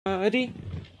everybody.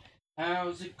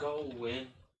 How's it going?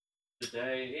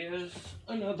 Today is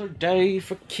another day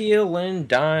for killing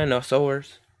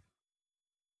dinosaurs.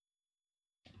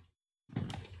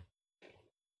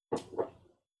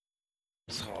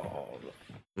 It's all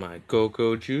my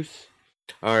go-go juice.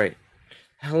 Alright.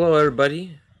 Hello,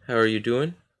 everybody. How are you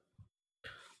doing?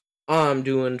 I'm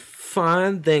doing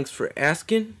fine. Thanks for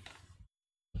asking.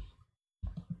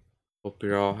 Hope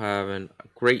you're all having a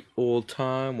great old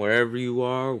time wherever you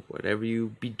are, whatever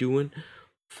you be doing.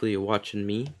 Hopefully, you're watching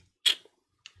me.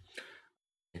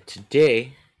 And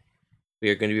today, we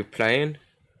are going to be playing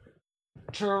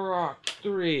Turok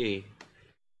 3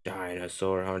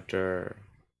 Dinosaur Hunter.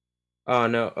 Oh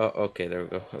no, oh, okay, there we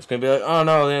go. It's gonna be like, oh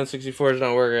no, the N64 is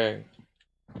not working.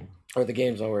 Or the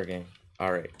game's not working.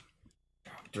 Alright.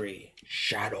 Turok 3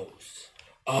 Shadows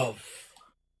of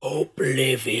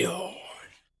Oblivion.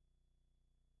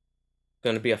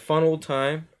 Gonna be a fun old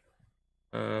time.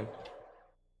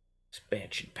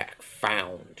 Expansion pack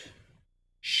found.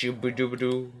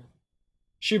 Shibadubadoo.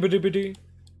 Shibadibidi.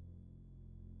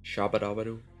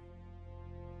 Shabadabadoo.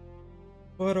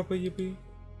 Wadabayibi.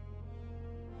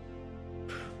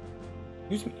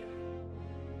 Excuse me.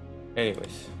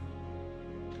 Anyways.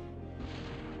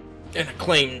 And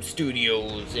Acclaimed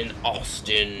Studios in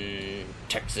Austin,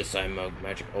 Texas. I'm a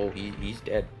magic. Oh, he's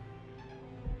dead.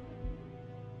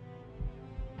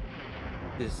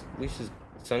 At least his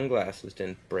sunglasses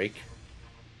didn't break.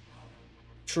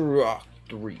 Turok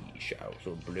 3 Shadows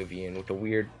of Oblivion with a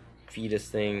weird fetus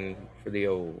thing for the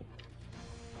O.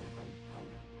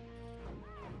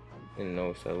 Didn't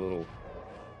notice that little,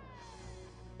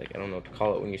 like, I don't know what to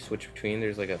call it when you switch between.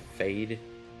 There's like a fade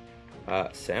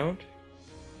sound.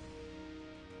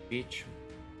 Beach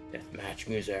deathmatch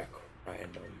music,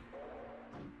 random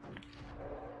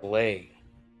play.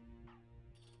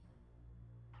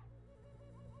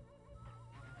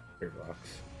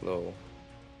 Letterbox low.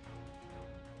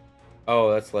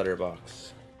 Oh, that's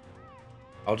letterbox.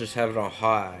 I'll just have it on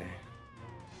high,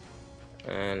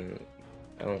 and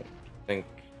I don't think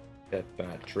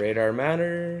deathmatch radar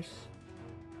matters,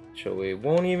 so we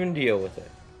won't even deal with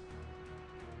it.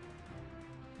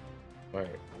 All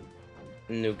right.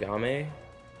 Nugame?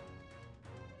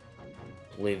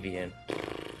 Oblivion.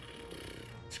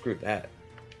 Screw that.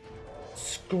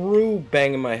 Screw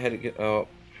banging my head again. Oh.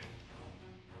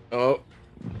 Oh.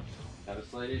 Have a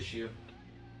slight issue.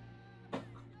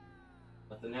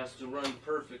 Nothing has to run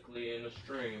perfectly in a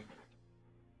stream.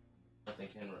 Nothing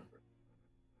can run perfectly.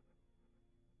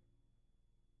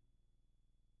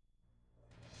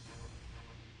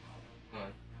 Come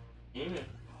on. Yeah.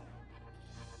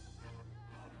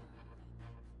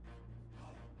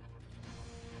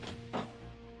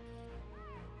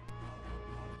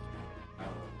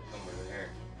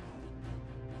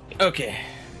 Okay,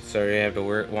 sorry, I have to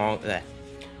work that.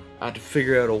 I have to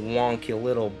figure out a wonky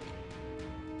little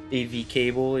AV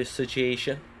cable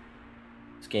situation.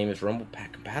 This game is Rumble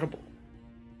Pack compatible.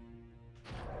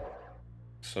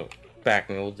 So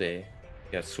back in the old day,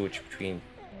 you got to switch between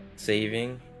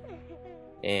saving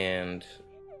and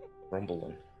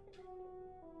rumbling.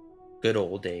 Good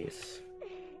old days.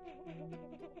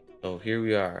 So here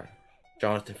we are,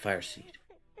 Jonathan Fireseed,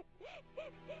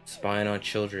 spying on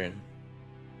children.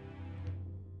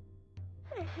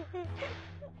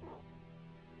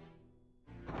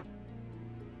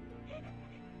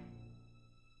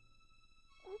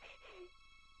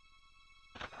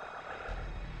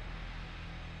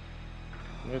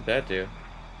 What did that do?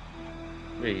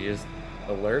 Wait, you just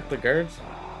alert the guards?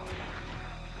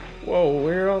 Whoa,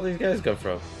 where did all these guys come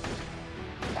from?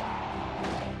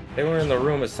 They were in the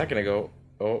room a second ago.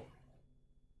 Oh,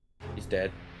 he's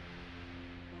dead.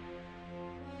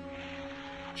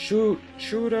 Shoot!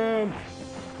 Shoot him!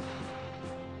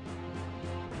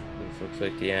 This looks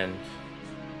like the end.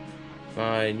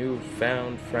 My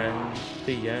newfound friend,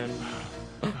 the end.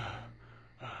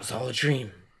 It's all a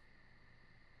dream.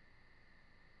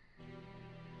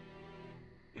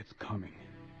 It's coming.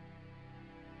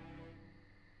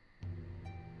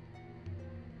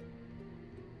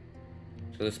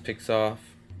 So this picks up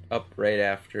right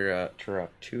after Turok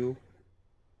 2.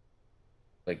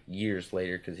 Like years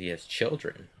later, because he has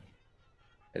children.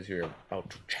 As you're about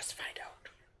to just find out.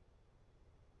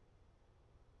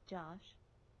 Josh?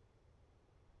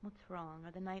 What's wrong?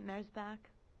 Are the nightmares back?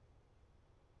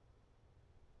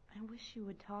 I wish you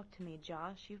would talk to me,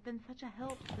 Josh. You've been such a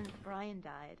help since Brian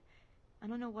died. I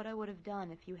don't know what I would have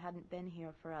done if you hadn't been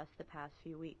here for us the past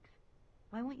few weeks.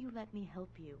 Why won't you let me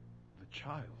help you? The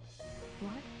child.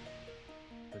 What?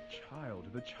 The child.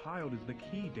 The child is the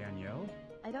key, Danielle.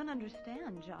 I don't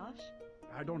understand, Josh.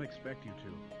 I don't expect you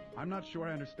to. I'm not sure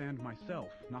I understand myself,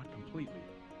 not completely.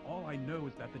 All I know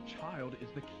is that the child is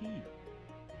the key.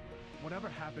 Whatever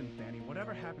happens, Danny,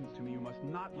 whatever happens to me, you must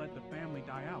not let the family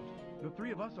die out. The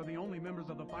three of us are the only members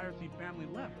of the Fireseed family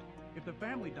left. If the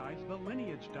family dies, the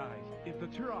lineage dies. If the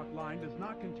Turok line does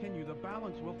not continue, the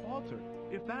balance will falter.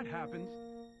 If that happens...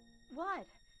 What?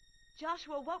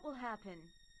 Joshua, what will happen?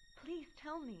 Please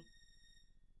tell me.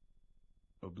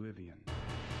 Oblivion.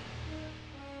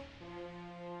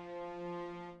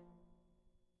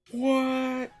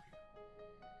 What?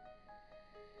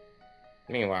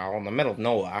 Meanwhile, in the middle of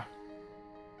nowhere.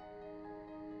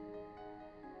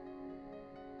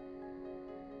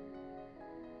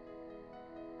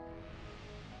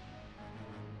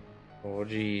 Oh,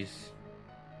 jeez.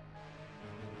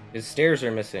 His stairs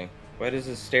are missing. Why does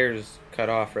his stairs cut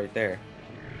off right there?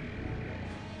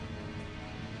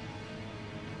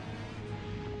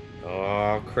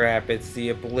 Oh, crap. It's the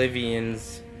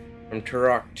Oblivions from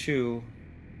Turok 2.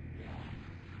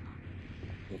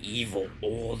 An evil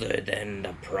older than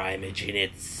the Primogen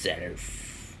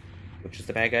itself. Which is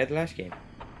the bad guy of the last game.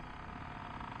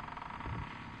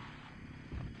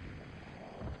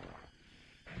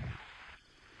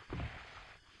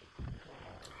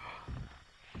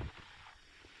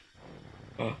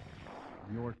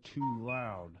 You're too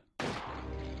loud.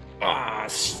 Ah,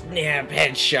 snap,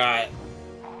 headshot.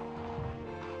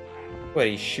 What,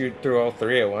 he shoot through all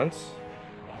three at once?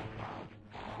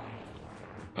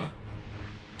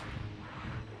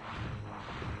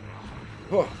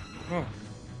 Oh, oh.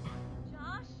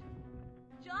 Josh?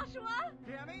 Joshua?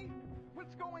 Danny?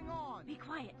 What's going on? Be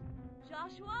quiet.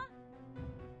 Joshua?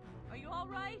 Are you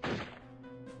alright?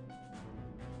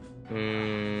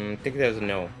 I think that was a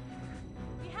no.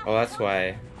 Oh, that's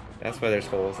why. That's why there's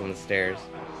holes in the stairs.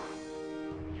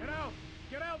 Get out!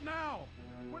 Get out now!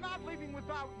 We're not leaving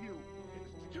without you.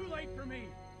 It's too late for me.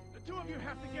 The two of you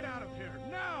have to get out of here,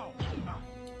 now!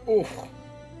 Oh.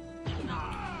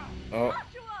 Oh.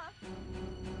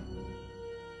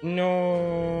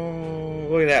 No.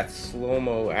 Look at that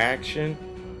slow-mo action.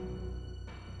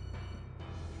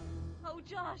 Oh,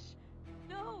 Josh.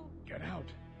 No. Get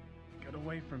out. Get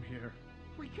away from here.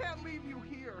 We can't leave you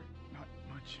here.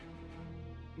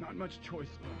 Not much choice,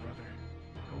 little brother.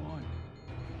 Go on.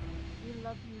 We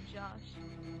love you, Josh.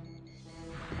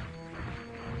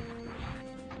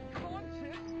 Go on,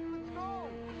 Sis. Let's go.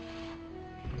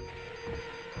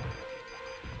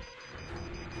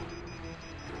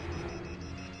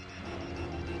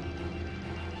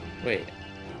 Wait.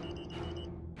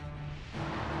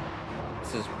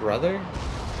 It's his brother?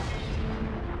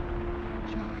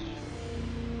 Josh.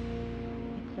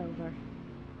 It's over.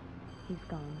 He's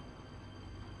gone.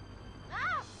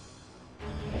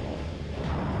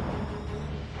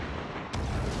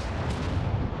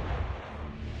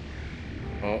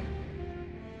 Oh.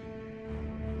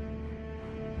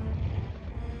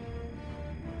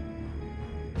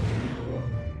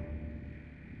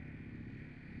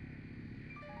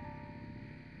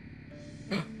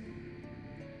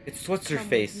 It's what's her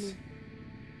face?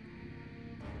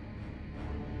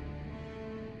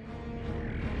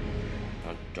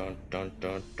 Dun dun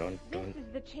dun dun dun. This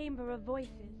is the Chamber of Voices.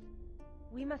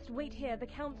 We must wait here. The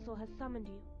council has summoned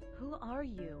you. Who are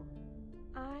you?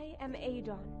 I am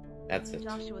Adon. That's it.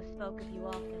 Joshua spoke of you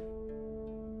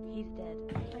often. He's dead.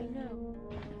 I know.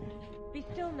 Be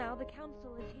still now. The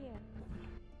council is here.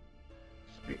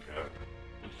 Speaker.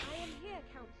 I am here,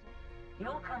 council.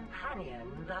 Your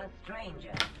companions are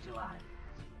strangers to us.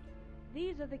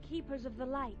 These are the keepers of the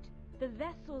light, the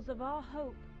vessels of our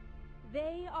hope.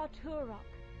 They are Turok,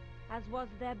 as was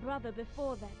their brother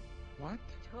before them. What?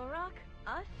 Turok?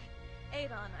 Us?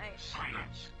 Adon,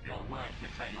 Silence! Your word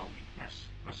betray your weakness.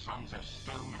 The sons of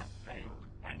stone have failed.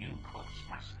 A new course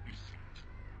must be set.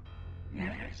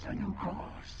 Yes, a new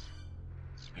course.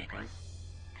 Speaker,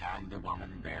 can the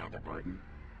woman bear the burden?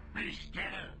 Be still!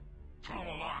 Too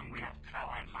long we have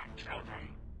cowered like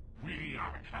children. We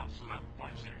are the Council of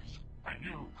Voices. A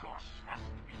new course must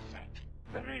be set.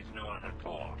 There is no other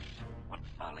course. What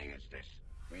folly is this?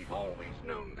 We've always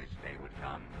known this day would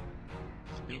come.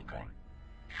 Speaker,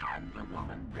 can the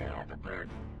woman bear the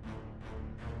burden?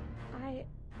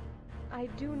 I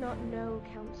do not know,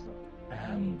 council.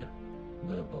 And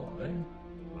the boy?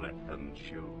 Let them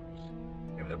choose.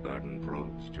 If the burden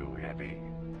proves too heavy,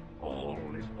 all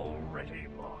is already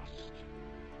lost.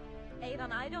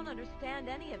 Adon, I don't understand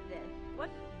any of this. What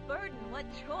burden? What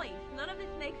choice? None of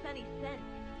this makes any sense.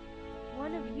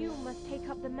 One of you must take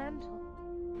up the mantle.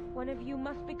 One of you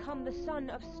must become the son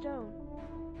of stone.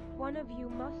 One of you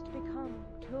must become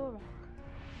Turok.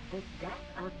 The death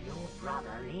of your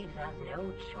brother leaves us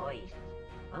no choice.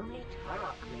 Only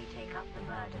Turok may take up the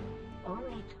burden.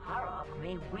 Only Turok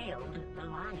may wield the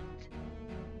light.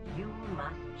 You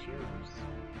must choose.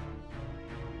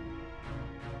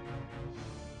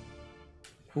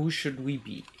 Who should we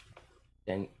be?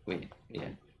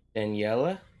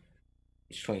 Daniela,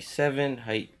 age 27,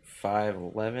 height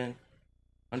 5'11",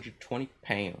 120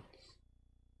 pounds.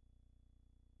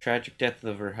 Tragic death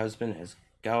of her husband has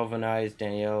galvanized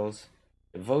Danielle's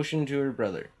devotion to her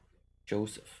brother,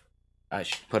 Joseph. I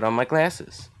should put on my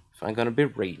glasses if I'm gonna be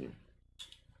reading.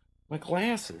 My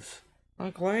glasses. My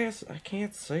glasses. I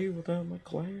can't see without my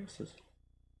glasses.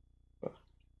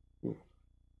 Ooh.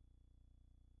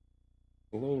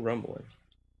 A little rumbling.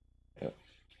 Yep.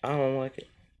 I don't like it.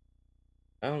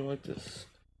 I don't like this.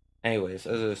 Anyways,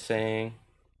 as I was saying,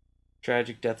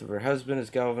 tragic death of her husband is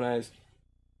galvanized.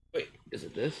 Wait, is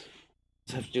it this?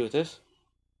 Does it have to do with this?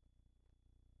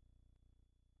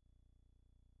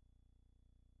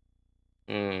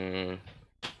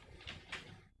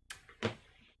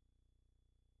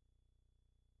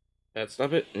 That's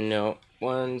not it. No.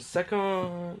 1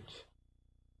 second.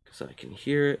 Because I can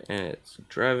hear it and it's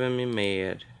driving me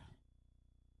mad.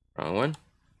 Wrong one.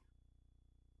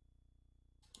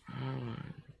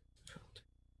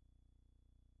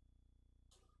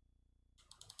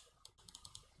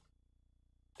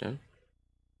 Done.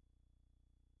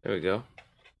 There we go.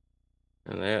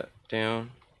 And that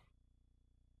down.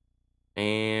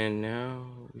 And now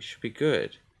we should be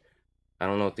good. I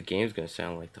don't know what the game's gonna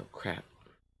sound like though. Crap.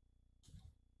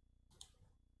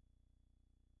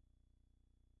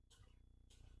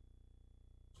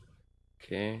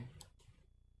 Okay.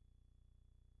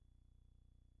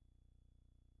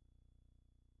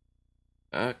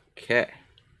 Okay.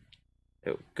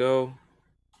 There we go.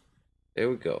 There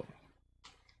we go.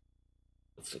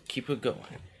 Let's keep it going.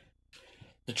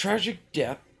 The tragic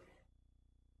death.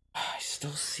 I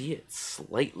still see it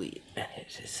slightly, and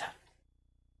it is.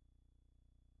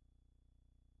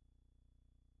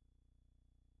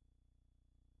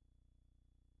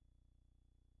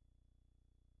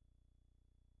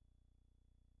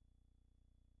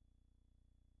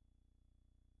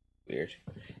 Weird.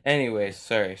 Anyways,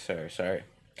 sorry. The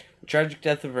tragic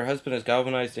death of her husband has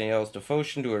galvanized Danielle's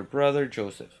devotion to her brother,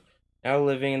 Joseph. Now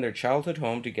living in their childhood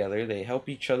home together, they help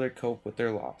each other cope with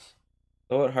their loss.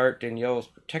 Though at heart, Danielle is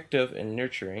protective and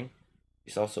nurturing,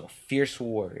 she's also a fierce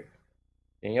warrior.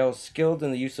 Danielle is skilled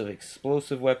in the use of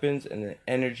explosive weapons and an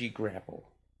energy grapple.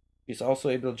 She's also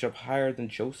able to jump higher than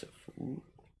Joseph. Ooh.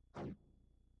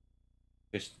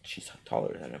 She's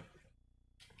taller than him.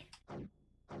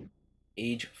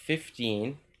 Age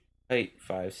 15, height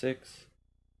 5'6",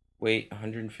 weight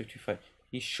 155.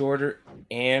 He's shorter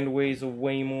and weighs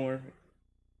way more.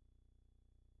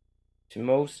 To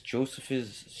most, Joseph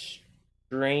is a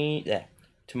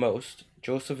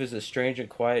strange and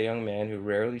quiet young man who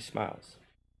rarely smiles.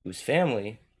 To his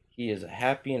family, he is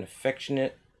happy and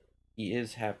affectionate.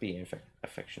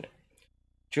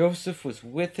 Joseph was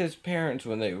with his parents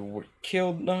when they were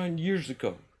killed 9 years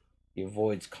ago. He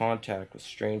avoids contact with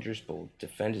strangers but will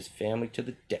defend his family to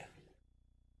the death.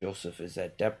 Joseph is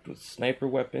adept with sniper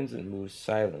weapons and moves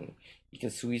silently. He can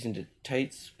squeeze into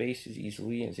tight spaces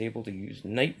easily and is able to use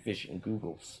night vision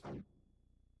goggles.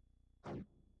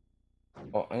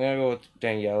 Well, I'm gonna go with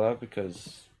Daniela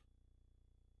because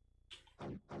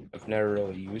I've never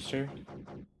really used her.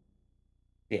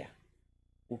 Yeah,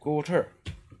 we'll go with her.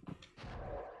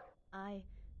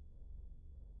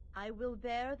 I will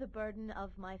bear the burden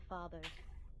of my fathers.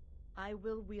 I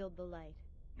will wield the light.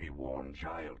 Be warned,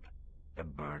 child. The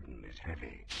burden is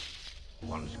heavy.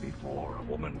 Once before, a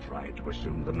woman tried to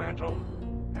assume the mantle,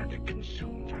 and it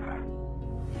consumed her.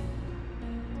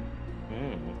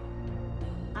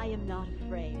 I am not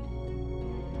afraid.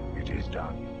 It is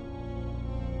done.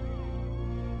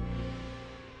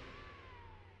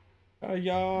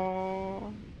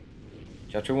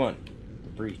 Chapter 1, The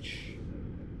Breach.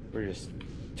 We're just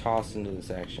tossed into this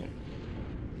action.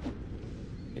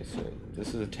 Okay, so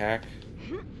this is attack.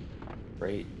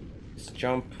 Right. This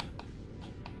jump.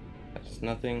 That's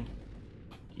nothing.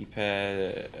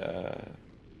 Keypad,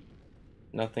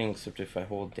 nothing except if I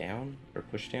hold down or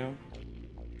push down.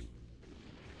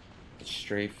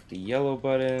 Strafe the yellow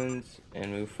buttons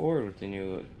and move forward with the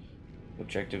new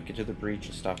objective. Get to the breach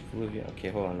and stop Olivia. Okay,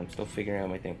 hold on. I'm still figuring out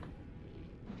my thing.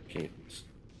 Okay.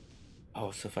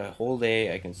 Oh, so if I hold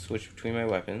A, I can switch between my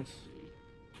weapons.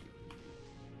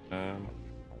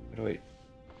 What do I...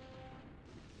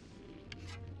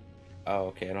 Oh,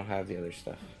 okay, I don't have the other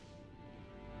stuff.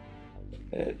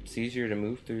 It's easier to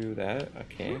move through that.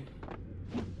 Okay.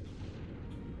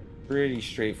 Pretty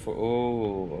straightforward.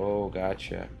 Oh,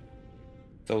 gotcha.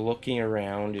 So looking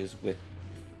around is with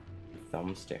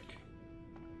thumbstick.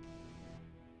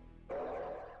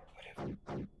 Whatever.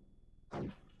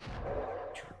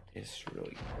 Do this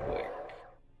really quick.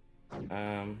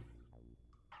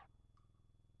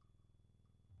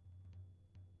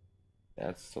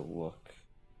 That's the look.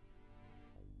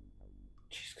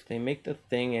 Jeez, could they make the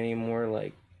thing any more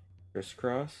like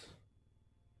crisscross?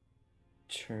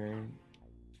 Turn.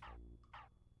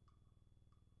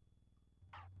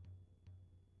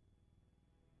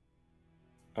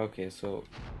 Okay, so.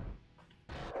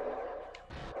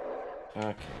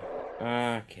 Okay.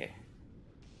 Okay.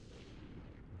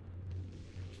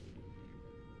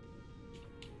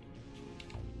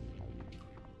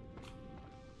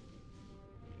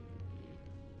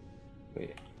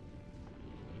 Wait.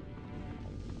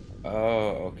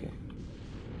 Oh, okay.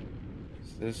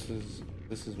 So this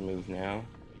is move now.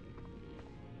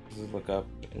 This is look up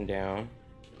and down.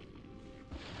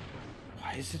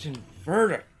 Why is it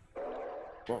inverted?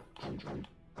 I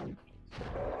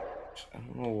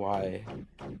don't know why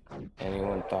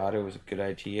anyone thought it was a good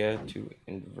idea to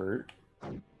invert.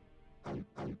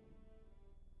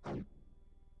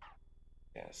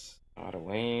 Yes.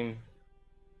 Auto aim.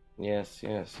 Yes,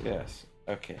 yes, yes.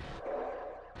 Okay.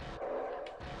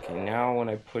 Okay, now when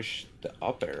I push the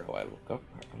up arrow, I look up.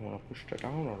 I want to push the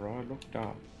down arrow, I look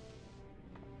down.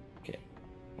 Okay.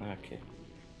 Okay.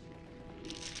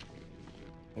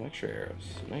 Some extra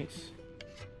arrows. Nice.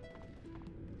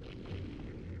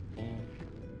 And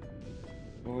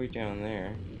all the way down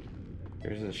there,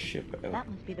 there's a ship out. That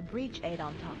must be the breach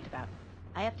Adon talked about.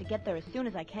 I have to get there as soon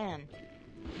as I can.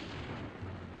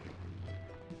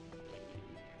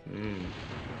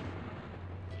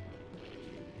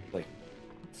 Like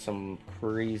some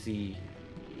crazy,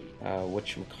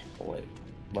 whatchamacallit,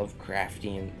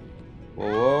 Lovecraftian.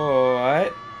 Whoa,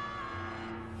 what?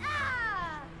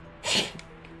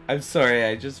 I'm sorry,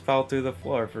 I just fell through the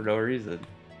floor for no reason.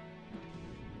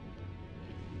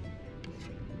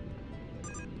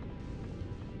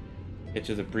 Get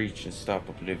to the breach and stop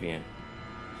Oblivion.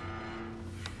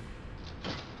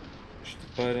 Push the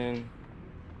button.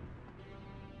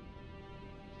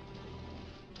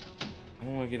 I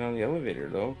don't want to get on the elevator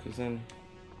though, because then...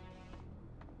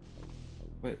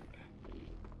 What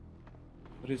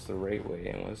is the right way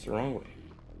and what's the wrong way?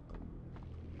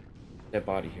 That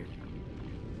body here.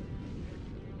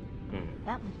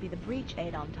 That must be the breach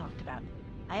Adon talked about.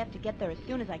 I have to get there as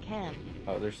soon as I can.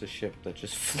 Oh, there's a ship that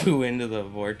just flew into the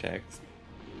vortex.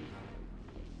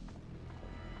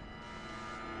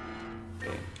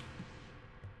 Okay.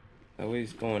 That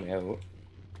way's going out.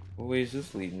 What way is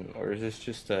this leading? Or is this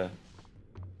just a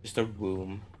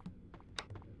room?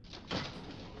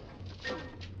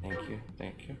 Thank you,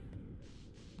 thank you.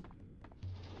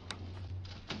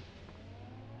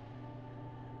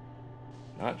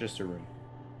 Not just a room.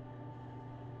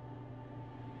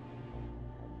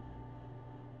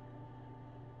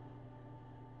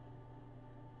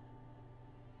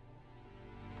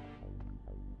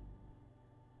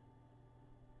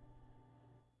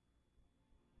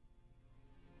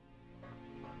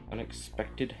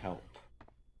 Unexpected help.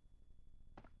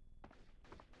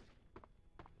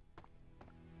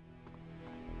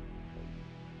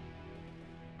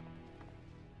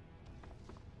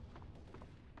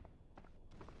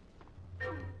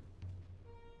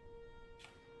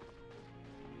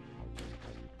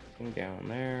 Nothing down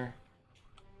there.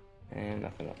 And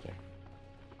nothing up there.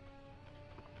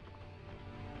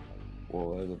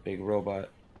 Whoa, there's a big robot.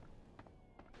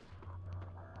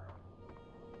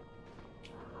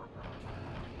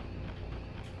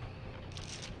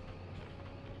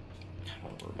 I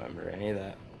don't remember any of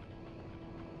that.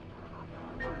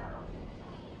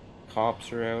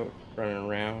 Cops are out running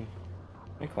around.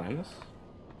 Can I climb this?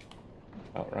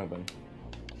 Oh, wrong button.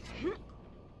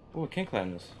 Oh, I can't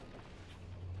climb this.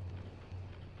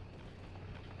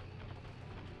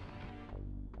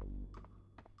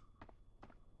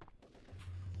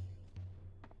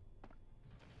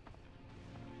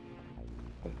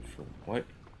 But for what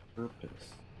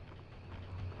purpose?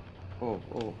 Oh.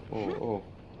 What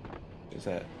is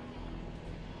that?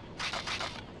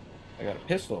 I got a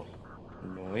pistol.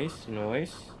 Noise.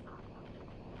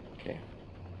 Okay.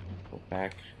 Go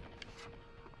back.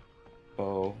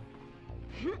 Bow.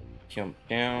 Jump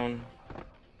down.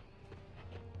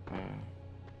 Can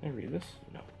I read this?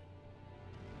 No.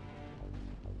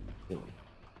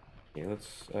 Okay,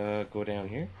 let's go down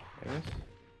here, I guess.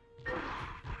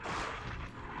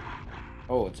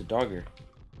 Oh, it's a dogger.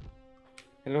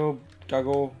 Hello,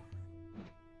 doggo.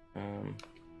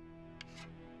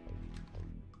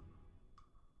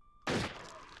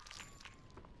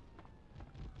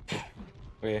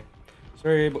 Okay.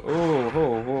 Sorry, but oh,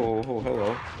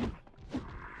 hello.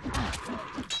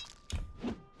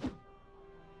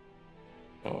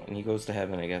 Oh, and he goes to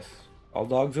heaven, I guess. All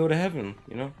dogs go to heaven,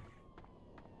 you know?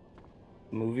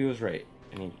 The movie was right.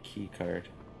 I need a key card.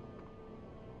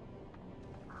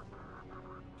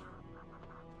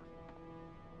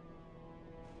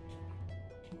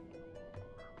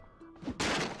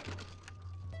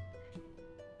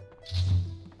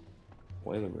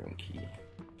 Boiler room key.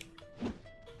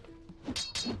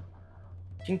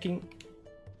 King king.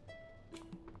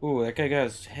 Ooh, that guy got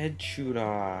his head chewed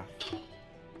off.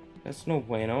 That's no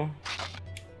bueno.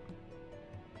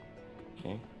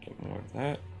 Okay, get more of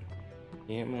that.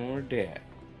 Get more of that.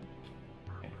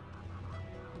 Okay.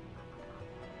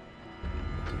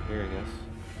 What's here, I guess.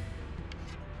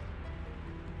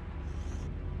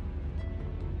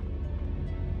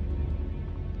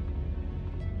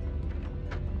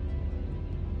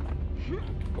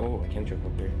 Oh, I can't jump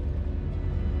up here.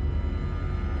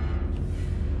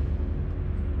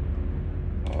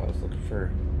 Oh, I was looking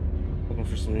for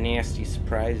some nasty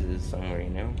surprises somewhere, you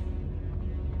know?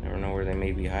 Never know where they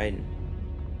may be hiding.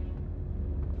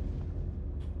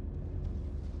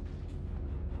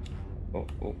 Oh,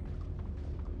 oh.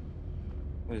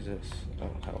 What is this? Oh,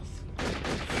 health.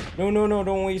 No, no, no,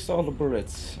 don't waste all the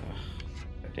bullets.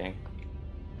 God dang.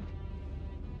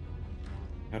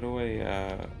 How do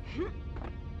I,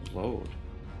 load?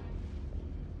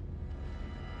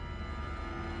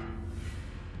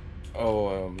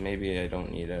 Oh, maybe I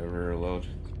don't need a rear load.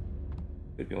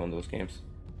 Could be one of those games.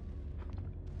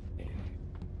 Okay.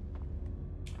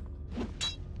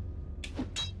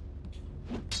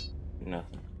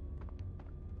 Nothing.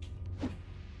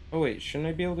 Oh wait, shouldn't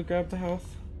I be able to grab the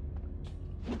health?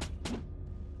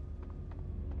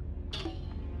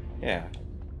 Yeah.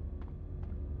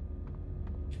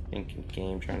 Thinking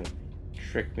game trying to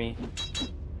trick me.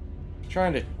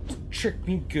 Trying to trick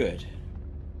me good.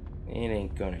 It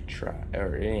ain't gonna try,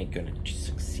 or it ain't gonna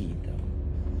succeed though.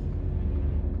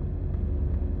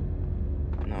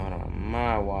 Not on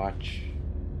my watch.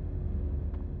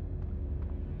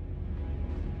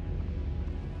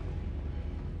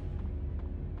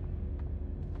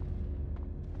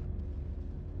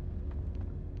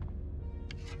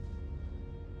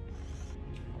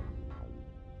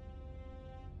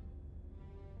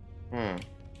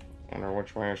 Wonder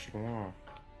which way I should go.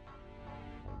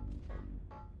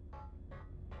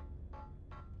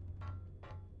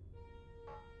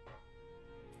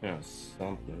 You know,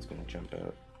 something's gonna jump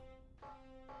out.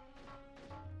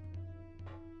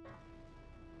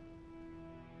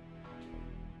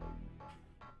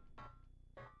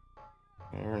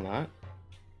 Or not.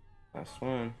 Last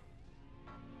one.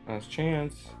 Last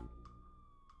chance.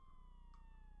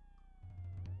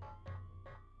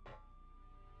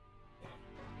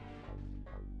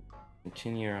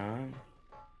 Continue on.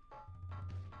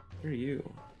 Who are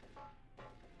you?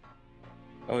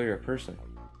 Oh, you're a person.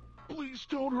 Please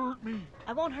don't hurt me.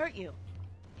 I won't hurt you.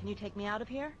 Can you take me out of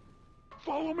here?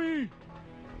 Follow me.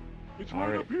 It's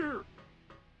right up here.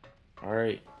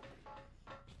 Alright.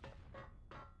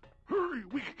 Hurry,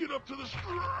 we can get up to the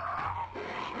street.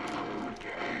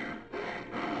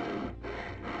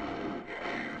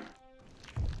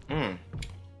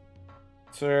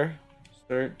 Sir,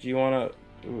 do you wanna...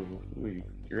 Ooh,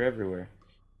 you're everywhere.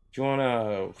 Do you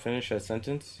wanna finish that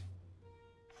sentence?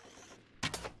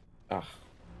 Ah.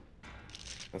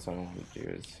 That's what I want to do,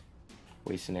 is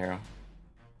waste an arrow.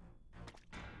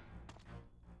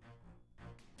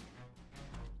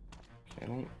 Okay, I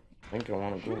don't think I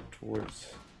want to go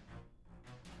towards...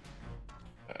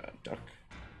 duck.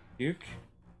 Duke?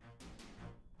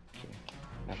 Okay.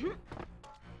 Nothing.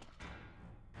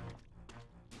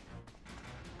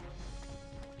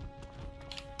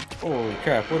 Holy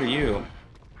crap, what are you?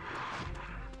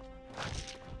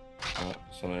 Oh,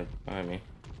 someone behind me.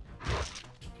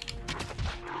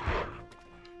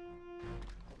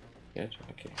 Good,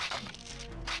 okay.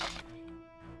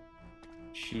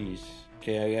 Jeez.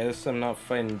 Okay, I guess I'm not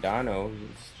fighting dinos,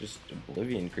 it's just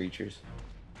oblivion creatures.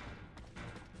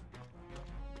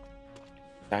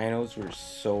 Dinos were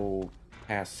so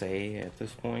passe at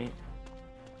this point.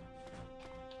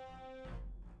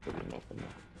 Couldn't open that.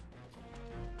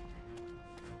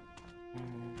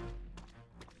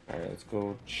 Alright, let's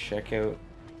go check out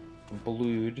the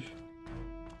Blood.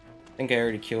 I think I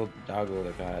already killed the doggo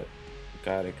that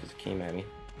got it because it came at me.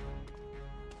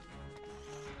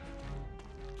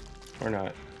 Or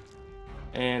not.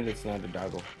 And it's not a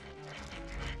doggo.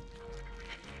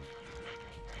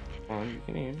 Come on, you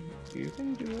can aim. You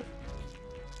can do it.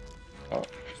 Oh,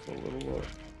 just a little lower.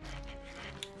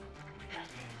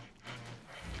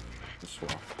 Just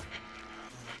walk.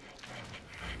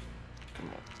 Come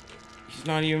on. He's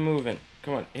not even moving.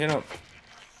 Come on, hit him.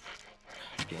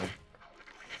 God damn.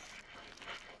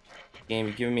 Game,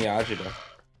 you're giving me agita.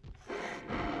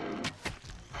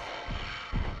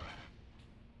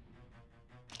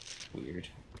 Weird.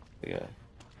 Yeah.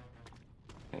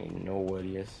 I don't even know what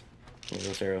he is. Give me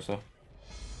those arrows though.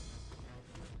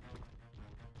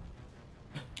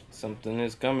 Something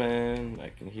is coming. I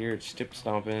can hear it stip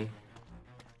stomping.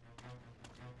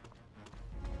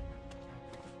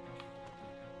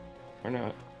 Or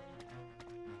not.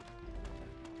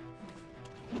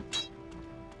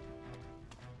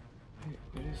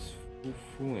 What is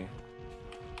fooling?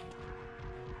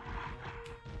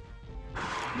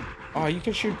 Oh, you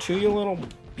can shoot too, you little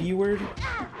B-word.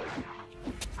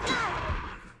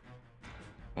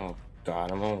 Oh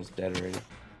god, I'm almost dead already.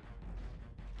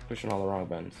 Pushing all the wrong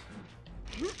buttons.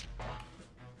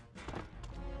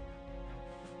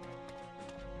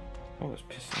 Oh, it's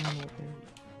pissing me off.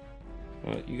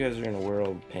 Well, you guys are in a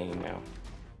world of pain now.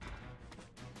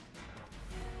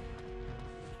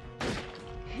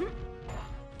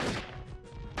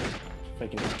 If I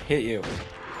can hit you.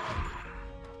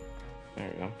 There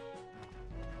you go.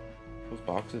 Those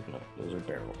boxes? No, those are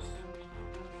barrels.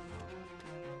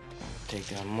 Take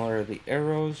down more of the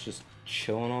arrows, just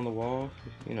chilling on the wall.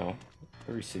 You know,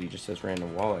 every city just has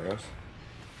random wall arrows.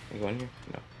 Can I go in here?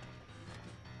 No.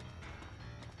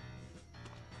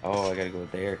 Oh, I gotta go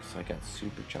there because I got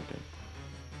super jumping.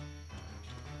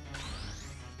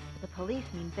 The police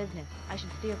mean business. I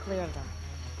should steer clear of them.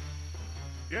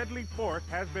 Deadly force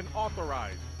has been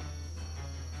authorized.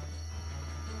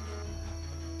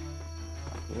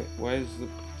 Why is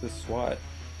the SWAT?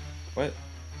 What?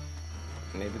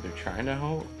 Maybe they're trying to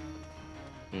help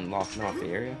and locking off the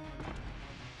area.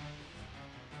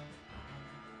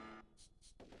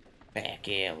 Back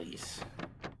alleys.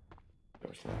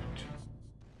 Doors locked.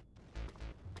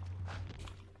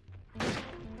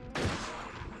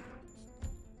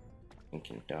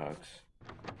 Thinking dogs.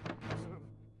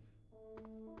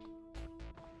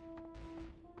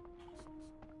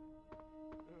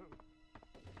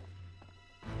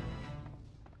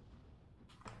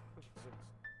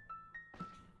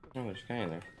 Oh, there's a guy in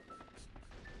there.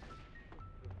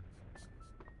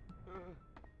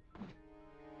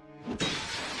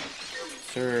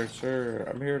 Sir,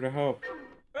 I'm here to help.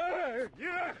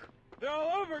 Yeah! They're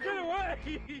all over! Get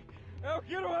away! Oh,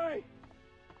 get away!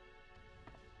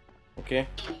 Okay.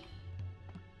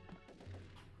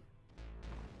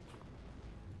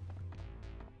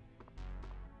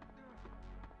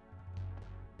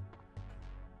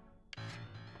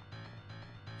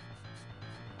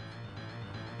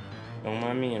 Don't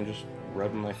mind me, I'm just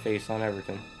rubbing my face on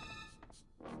everything.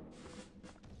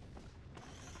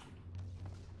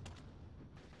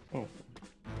 Oh,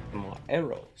 more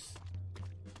arrows.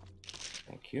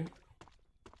 Thank you.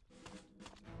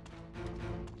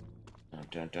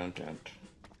 Dun.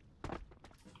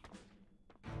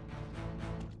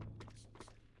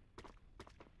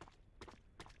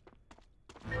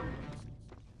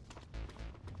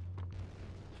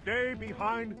 Stay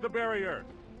behind the barrier.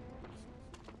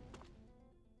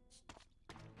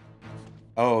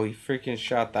 Oh, he freaking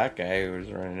shot that guy who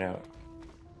was running out.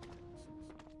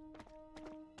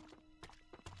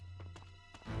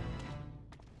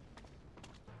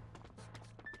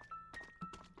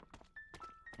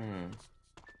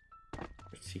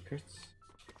 Secrets?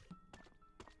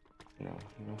 No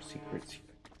secret.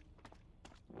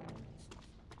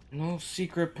 No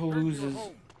secret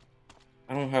paloozas.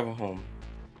 I don't have a home.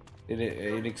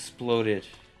 It exploded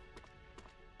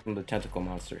from the tentacle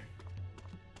monster.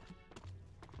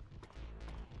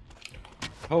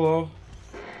 Hello.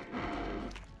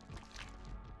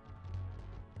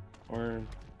 Or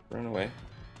run away.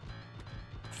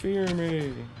 Fear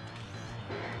me.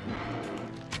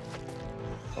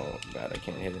 Oh god, I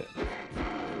can't hit it.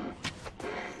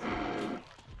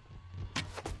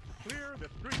 Clear the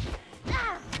street.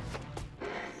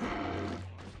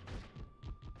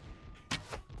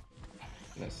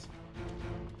 Goodness.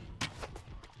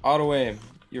 Auto aim,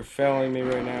 you're failing me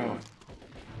right now.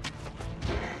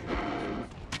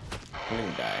 I'm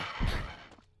gonna die.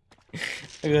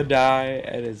 I'm gonna die,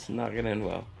 and it's not gonna end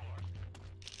well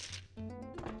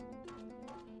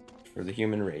for the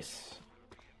human race.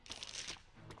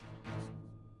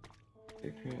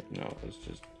 No, it's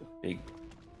just a big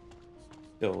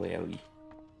alley.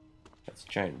 That's a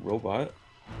giant robot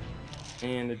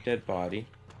and a dead body.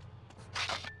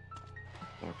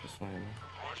 More pistol ammo.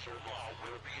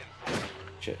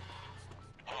 Shit.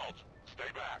 Halt!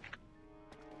 Stay back!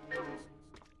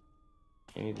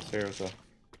 I need this arrow though.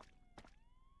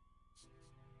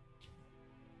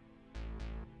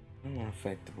 I don't want to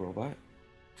fight the robot.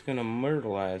 It's gonna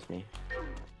myrtleize me.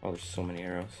 Oh, there's so many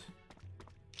arrows.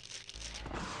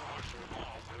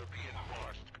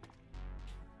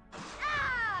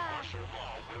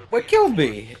 What killed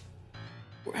me?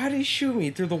 How did he shoot me?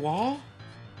 Through the wall?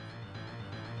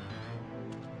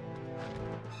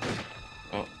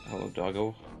 Oh, hello,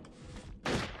 doggo.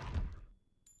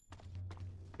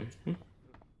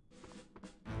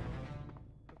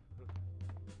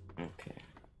 Okay.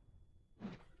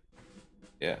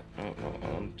 Yeah, oh,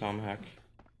 Tom Hack.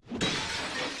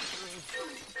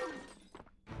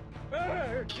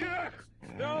 Hey, Jack!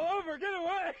 They're all over! Get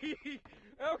away!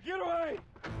 Oh, get away!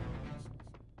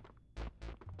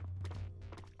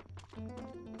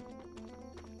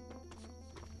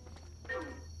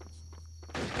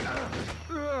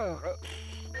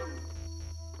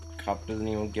 Cop doesn't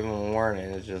even give him a warning.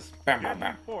 It's just bam, bam,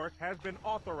 bam. Force has been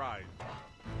authorized.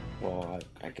 Well,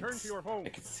 I Return to your home.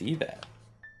 could see that.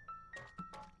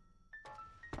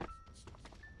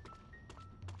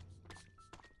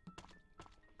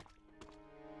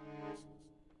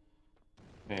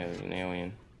 Yeah, there's an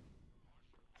alien.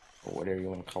 Or whatever you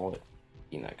want to call it.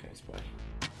 In that guy's body.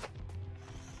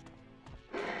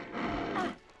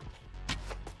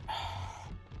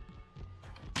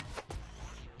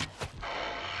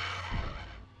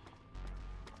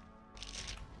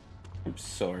 I'm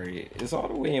sorry. Is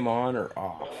auto aim on or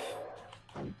off?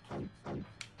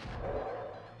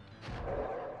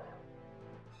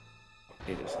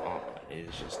 It is on. It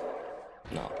is just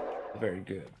not very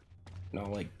good.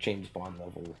 Not like James Bond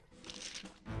level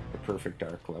or Perfect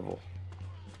Dark level.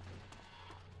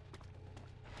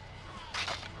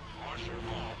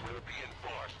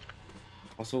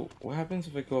 Also, what happens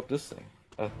if I go up this thing?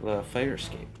 The fire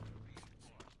escape.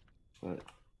 What?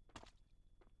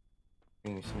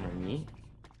 Bring me somewhere neat.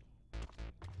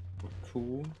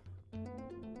 Cool.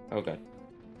 Oh god.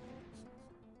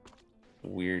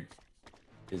 Weird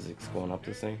physics going up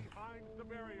this thing.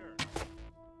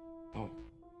 Oh,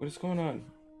 what is going on?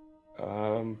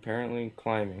 Apparently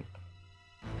climbing.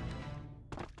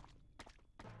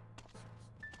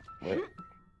 What?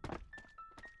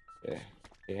 Yeah,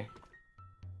 yeah.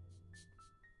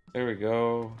 There we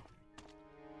go.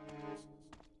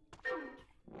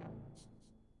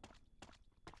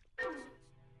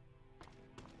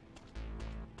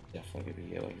 Definitely gonna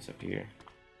be aliens up here.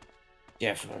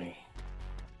 Definitely.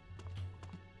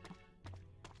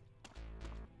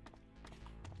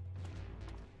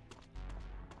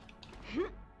 Come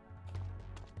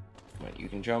on, you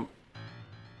can jump.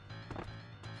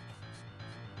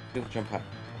 You can jump high.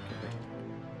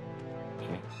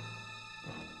 Okay.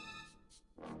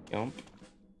 Jump.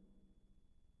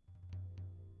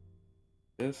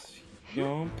 This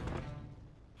jump.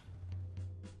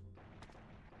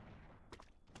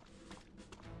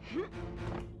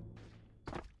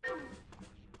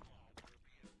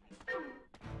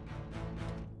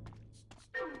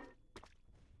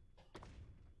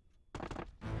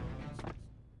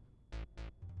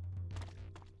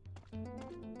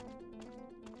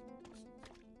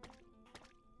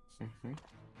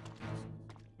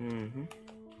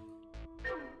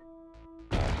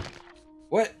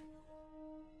 What?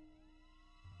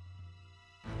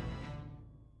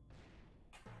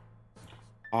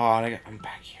 Oh, I'm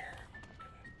back here.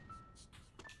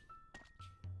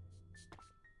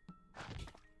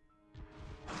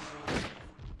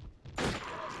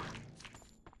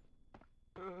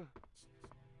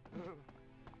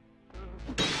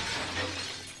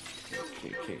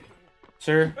 Okay.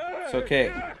 Sir, it's okay.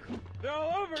 Jack! They're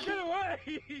all over! Get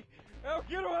away! Oh,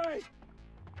 get away!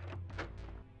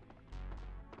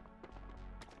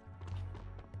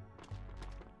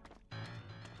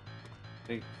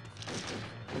 Hey,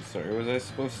 I'm sorry, was I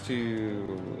supposed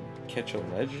to catch a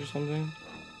ledge or something?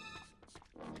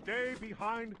 Stay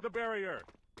behind the barrier.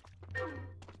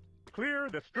 Clear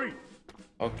the street.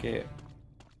 Okay.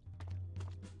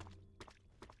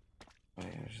 Oh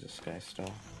yeah, there's this guy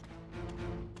still.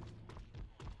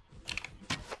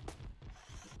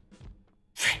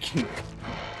 Freaking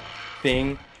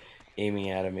thing aiming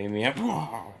at him, out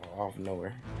of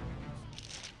nowhere.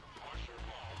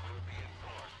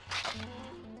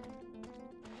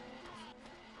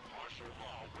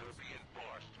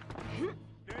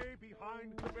 Stay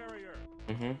behind the barrier.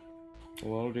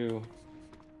 What'll do?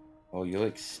 Oh, you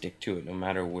like stick to it no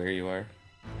matter where you are.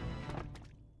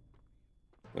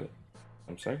 What?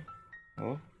 I'm sorry?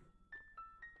 Hello?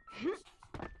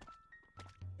 Why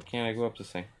can't I go up this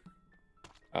thing?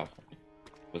 Oh,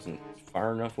 wasn't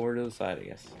far enough over to the side, I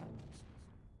guess.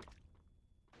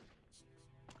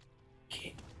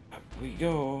 Okay, up we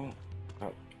go.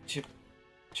 Up to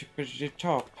the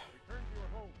top.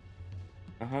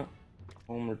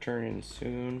 Home returning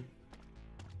soon.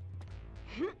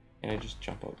 Can I just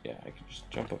jump up? Yeah, I can just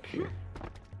jump up here.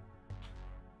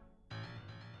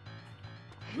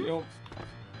 Yep.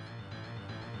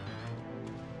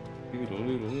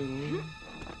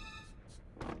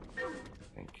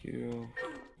 Thank you.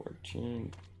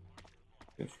 14.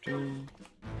 15.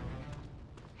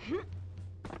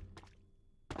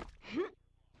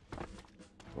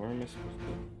 Where am I supposed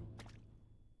to?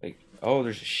 Like, oh,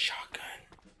 there's a shotgun.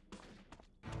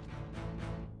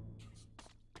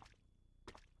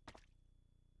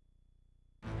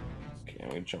 Okay, I'm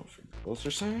gonna jump for the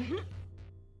closer side.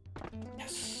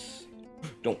 Yes.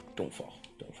 Don't fall.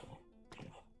 Don't fall.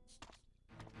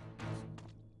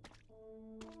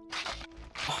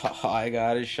 Oh, I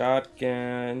got a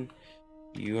shotgun.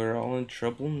 You are all in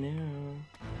trouble now.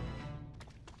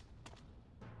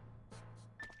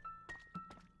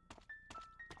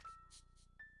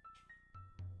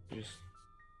 Just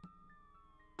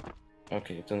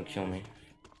okay, it doesn't kill me.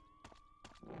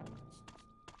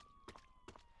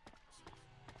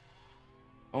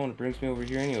 Oh, and it brings me over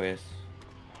here anyways.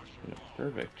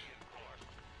 Perfect.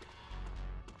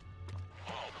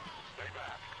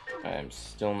 I am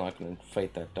still not going to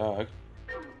fight that dog.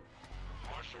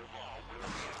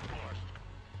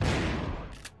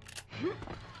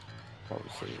 Probably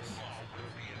say this.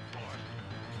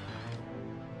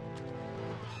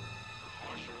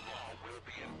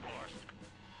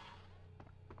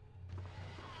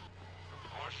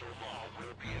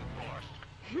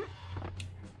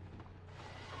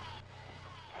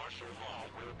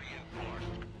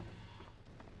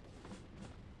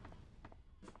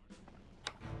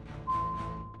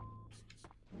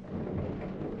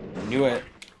 Knew it.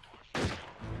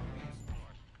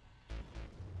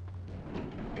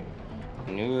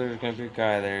 I knew there was gonna be a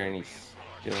guy there, and he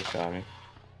still shot me.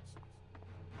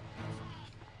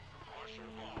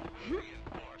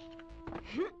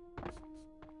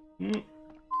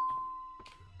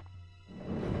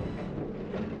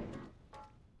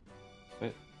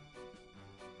 What?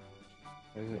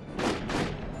 What is it?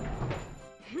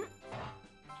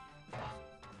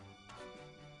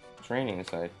 It's raining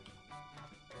inside.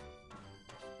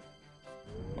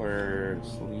 Or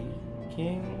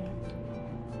sleeking?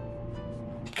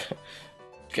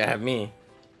 Got me.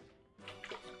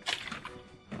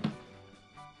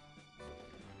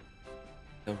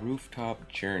 The rooftop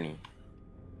journey.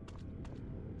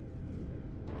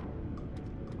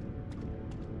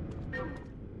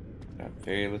 Got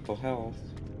very little health.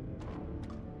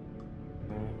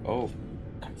 Oh,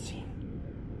 cutscene.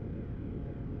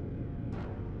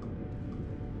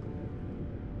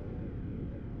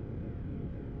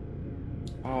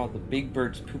 Oh, the big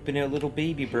bird's pooping out little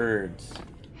baby birds.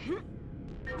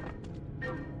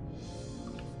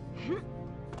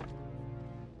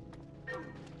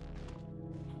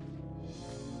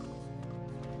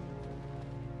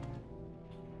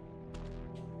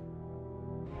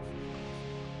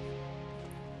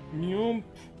 Yump.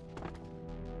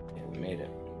 Yeah, we made it.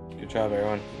 Good job,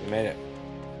 everyone. We made it.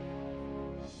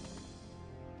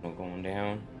 No going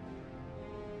down.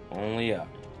 Only up.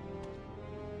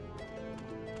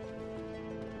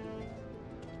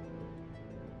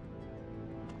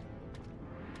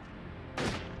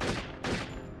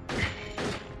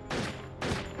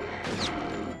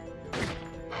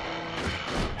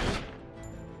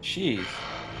 Jeez.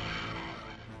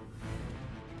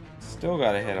 Still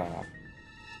got a hit off.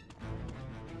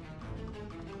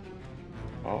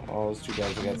 Oh, those two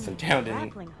guys that got sent down didn't.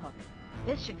 Grappling hook.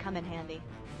 This should come in handy.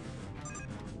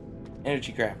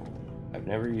 Energy grapple. I've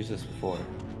never used this before.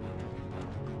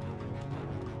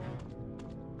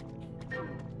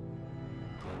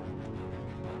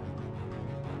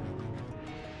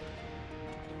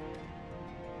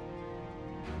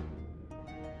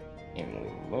 Aim a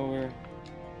little lower.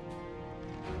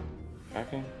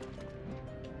 Okay.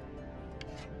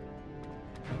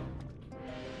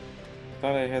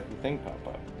 Thought I had the thing pop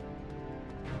up.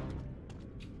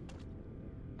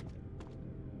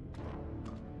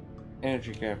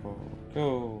 Energy grapple,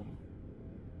 go!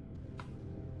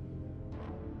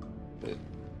 But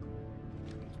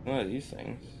one of these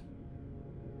things.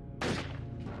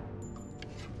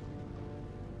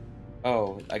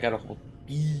 Oh, I got a whole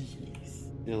piece.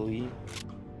 Silly.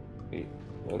 Wait,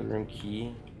 load room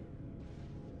key.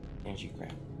 Energy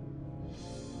grapple.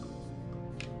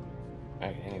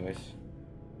 Okay, anyways.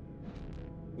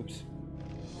 Oops.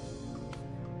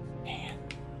 Man.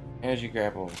 Energy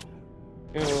grapple.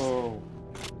 Go!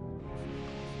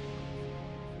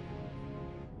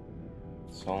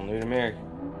 It's all new to me.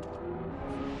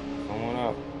 Going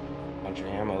up. Bunch of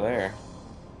ammo there.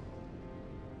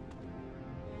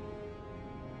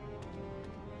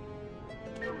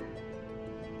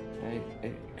 I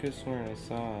could have sworn I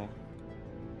saw a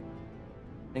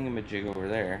thingamajig over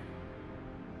there.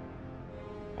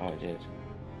 Oh, I did.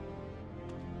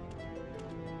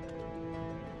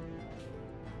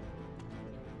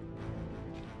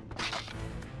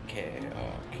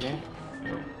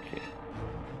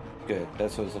 good.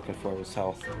 That's what I was looking for, was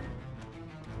health.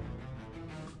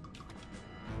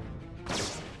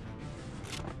 This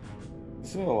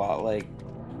is a lot like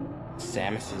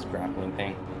Samus's grappling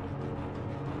thing.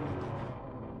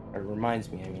 It reminds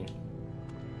me, I mean.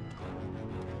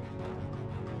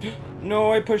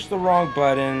 No, I pushed the wrong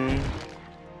button.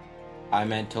 I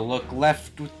meant to look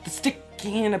left with the stick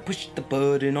and I pushed the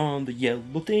button on the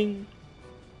yellow thing.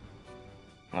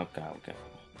 Okay.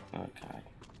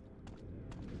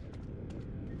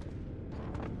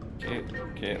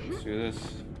 Okay, let's do this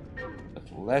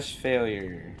with less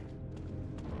failure.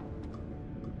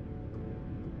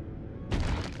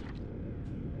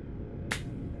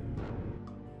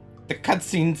 The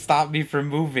cutscene stopped me from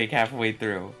moving halfway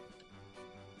through.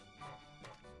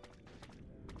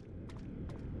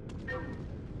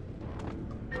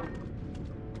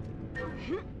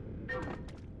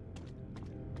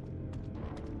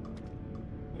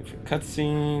 Wait for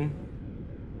cutscene.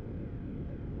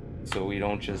 So we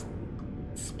don't just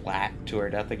splat to our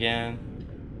death again.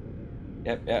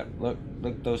 Yep. Look,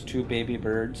 those two baby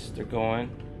birds. They're going.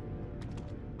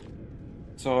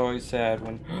 It's always sad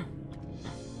when.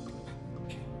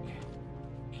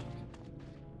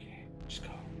 Okay. Just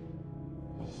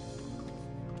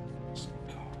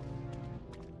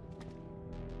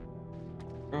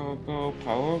go. Go,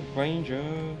 Power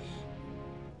Rangers.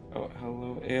 Oh,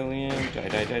 hello, alien.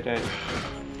 Die.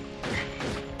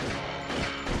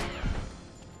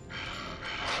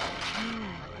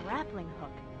 Grappling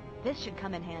hook. This should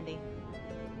come in handy.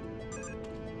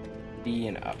 B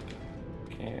and up.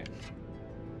 Okay.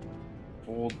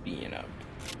 Hold B and up.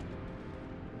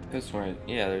 This one,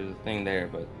 yeah, there's a thing there,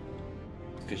 but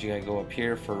it's because you gotta go up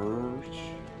here first.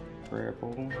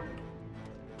 Grapple.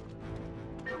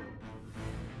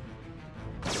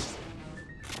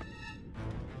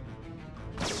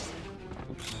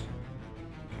 Oops.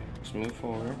 Okay, let's move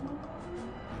forward.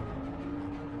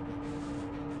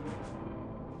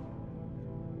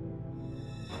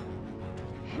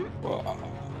 Whoa.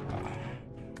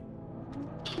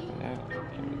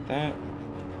 Give me that.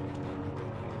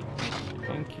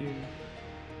 Thank you.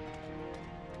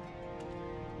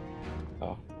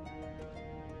 Oh.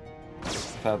 I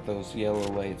thought those yellow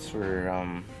lights were,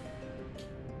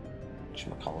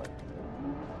 whatchamacallit?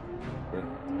 Were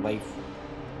life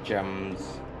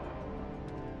gems.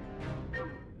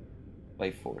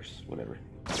 Life force, whatever.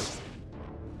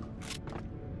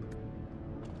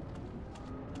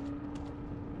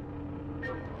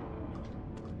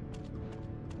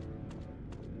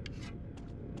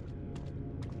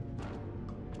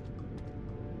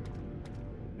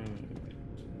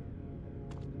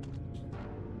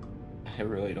 I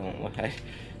really don't like.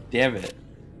 Damn it.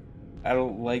 I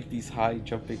don't like these high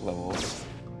jumping levels.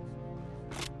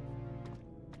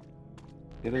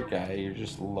 The other guy, you're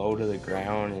just low to the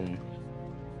ground and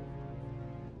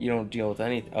you don't deal with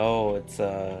anything. Oh, it's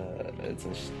the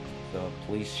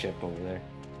police ship over there.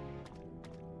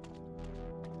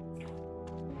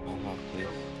 Oh, no, please.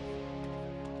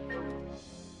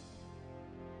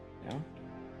 Down?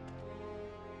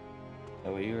 Is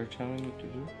that what you were telling me to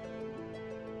do?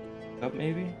 Up,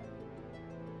 maybe?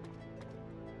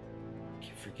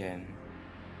 Keep forgetting.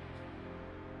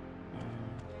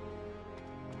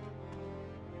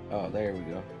 Oh, there we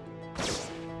go.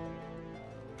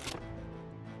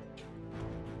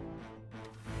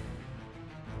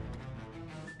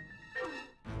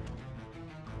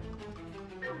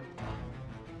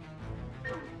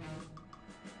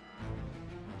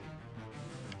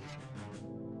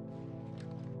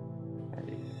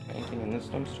 Anything in this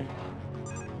dumpster?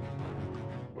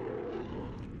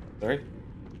 Sorry?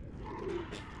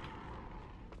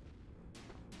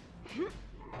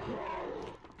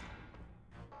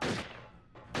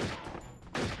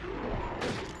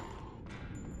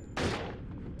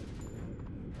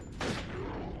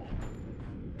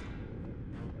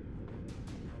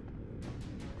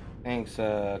 Thanks,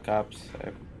 cops.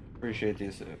 I appreciate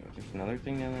these. There's another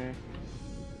thing down there.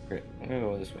 Great. I'm gonna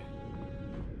go this way.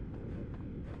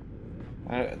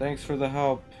 Thanks for the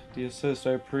help, the assist.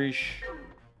 I appreciate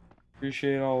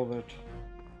all of it.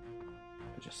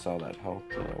 I just saw that help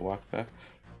walk back.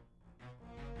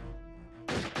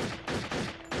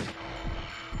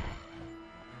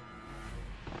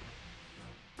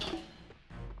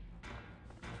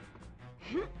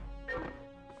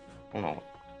 I don't know.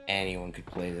 Anyone could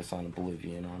play this on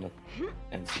Oblivion on a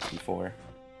N64.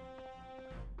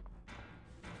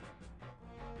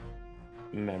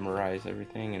 Memorize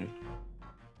everything and...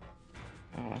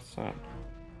 Oh, that's not...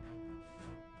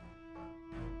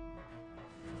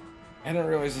 I didn't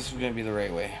realize this was gonna be the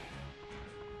right way.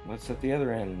 What's at the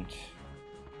other end?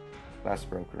 Glass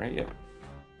broke, right? Yep.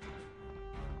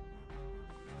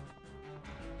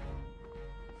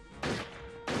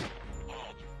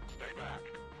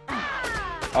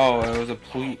 Oh, it was a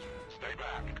plea. Stay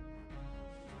back.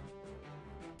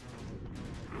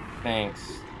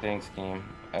 Thanks, game.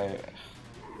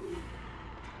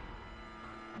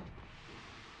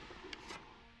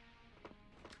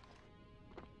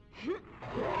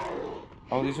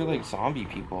 Oh, these are like zombie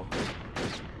people.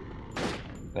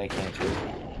 That I can't do.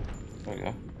 There we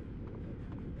go.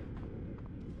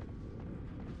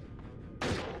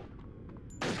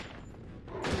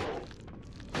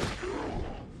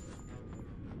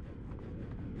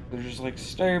 They're just like,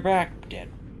 stay back, dead.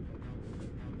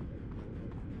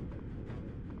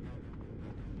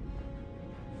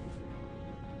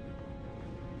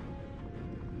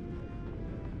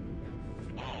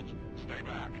 Halt. Stay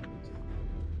back.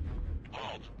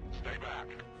 Halt. Stay back.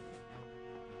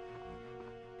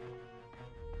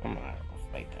 I'm not gonna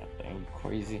fight that thing, you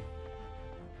crazy.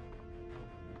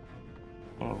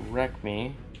 Gonna wreck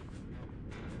me.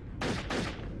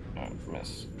 Oh,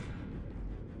 miss.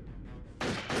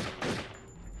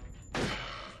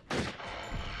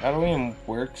 That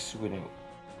works when it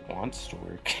wants to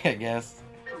work, I guess.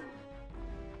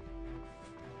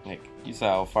 Like, you saw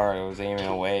how far I was aiming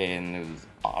away and it was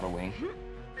autoing.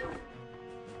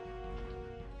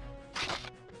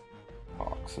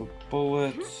 Box of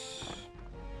bullets.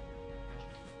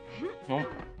 Nope.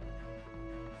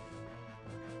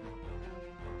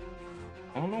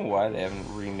 I don't know why they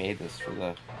haven't remade this for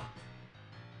the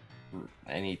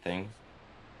anything.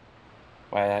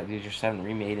 Why they just haven't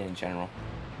remade it in general.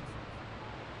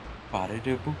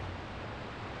 Ba-da-da-boo.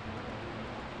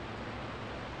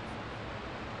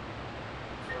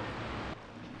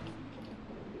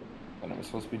 What am I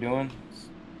supposed to be doing?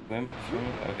 Swim? Swim?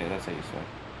 Okay, that's how you swim.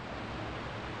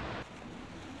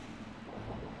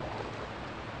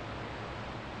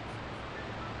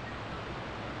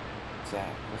 What's that?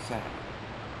 What's that?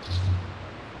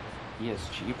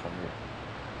 PSG part.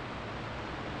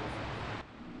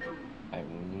 I have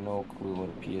no clue what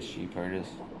a PSG part is.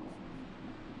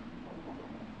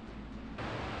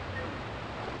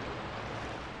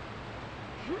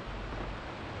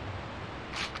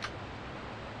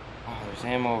 Oh, there's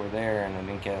ammo over there and I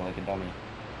didn't get it like a dummy.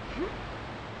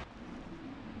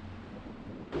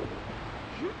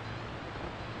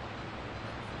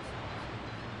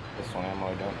 This one ammo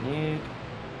I don't need.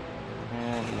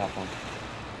 And nothing.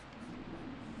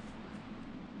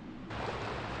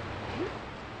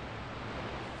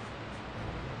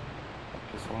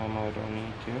 This one ammo I don't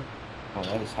need too. Oh,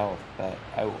 that is health that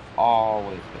I will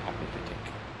always be happy to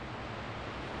take.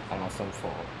 Unless I'm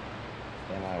full.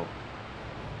 Then I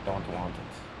don't want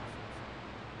it.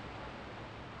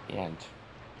 The end.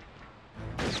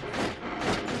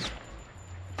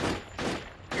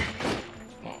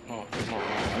 No.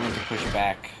 I need to push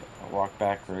back. Walk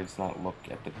backwards, not look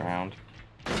at the ground.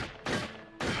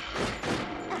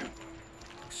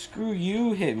 Screw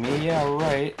you, hit me, yeah,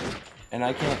 right. And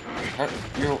I can't hurt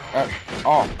you.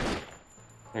 Oh!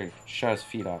 There, shut his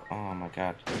feet up. Oh my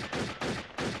god.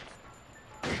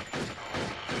 There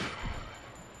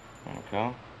we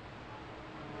go.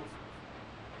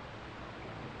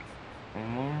 Any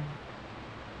more?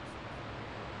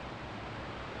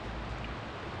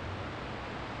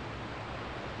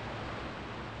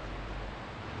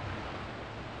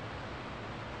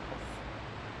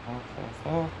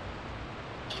 Oh.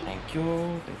 Thank you.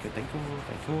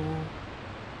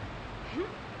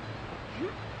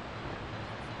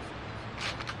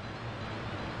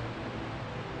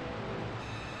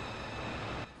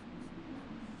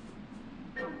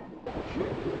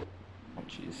 Oh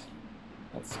jeez,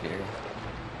 that's scary.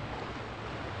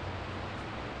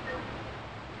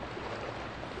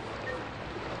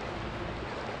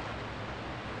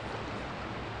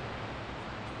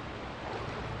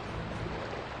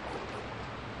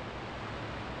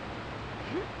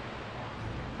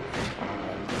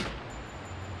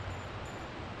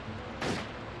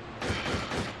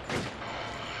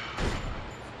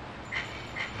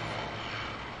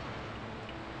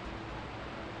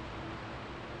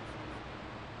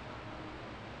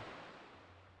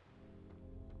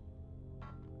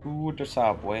 Ooh, the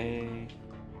subway.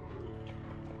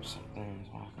 Something's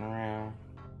walking around.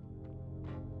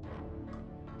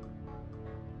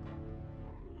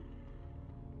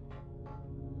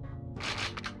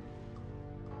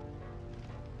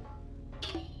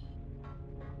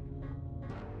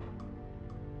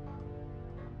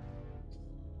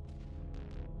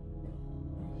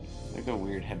 Like a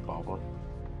weird head bobble.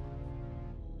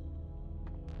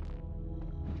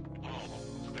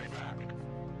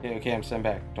 Okay, I'm sent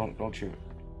back. Don't shoot.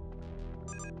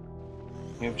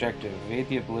 New objective: evade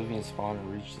the Oblivion spawn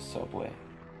and reach the subway.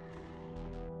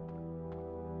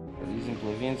 Are these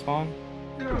Oblivion spawn?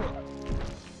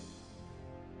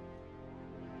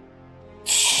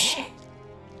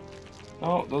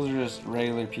 Oh, those are just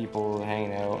regular people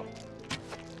hanging out.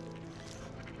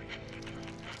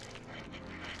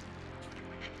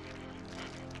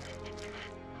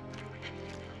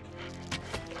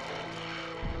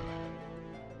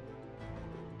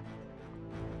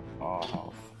 Oh,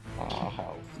 health. Oh,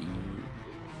 healthy.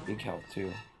 Big health,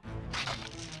 too.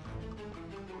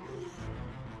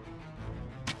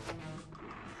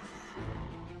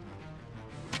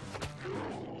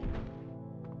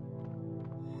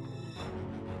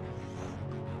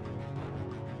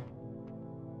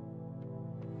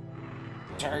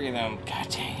 Target them. God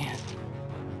dang it.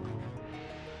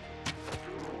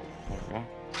 There we go.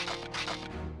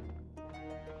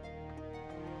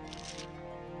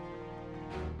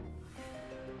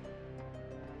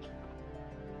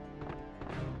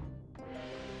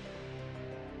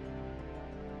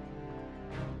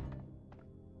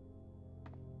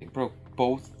 They broke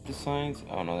both the signs?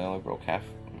 Oh no, they only broke half.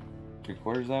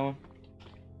 3/4 of that one?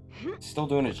 It's still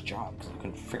doing its job because I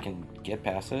couldn't freaking get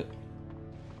past it.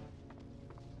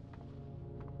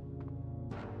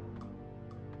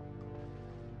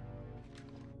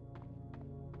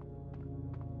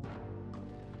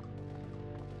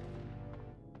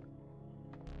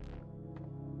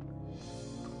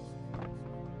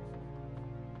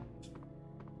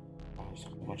 Oh, there's a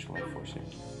whole bunch more force here.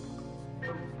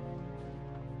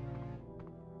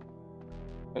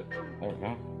 But, there we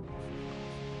go.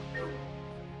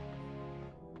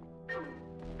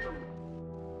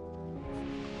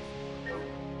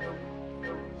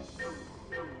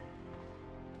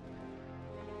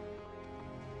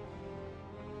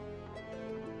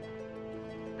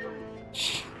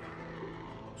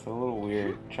 It's a little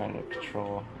weird trying to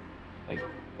control, like,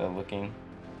 the looking.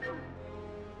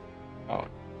 Oh,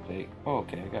 oh,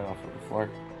 okay, I got off of the floor.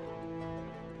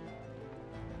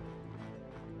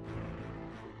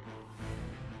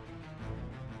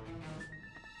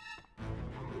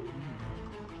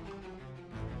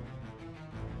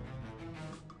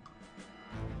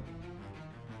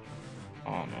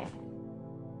 Oh no.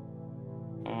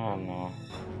 Oh no.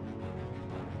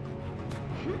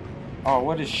 Oh,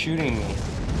 what is shooting me?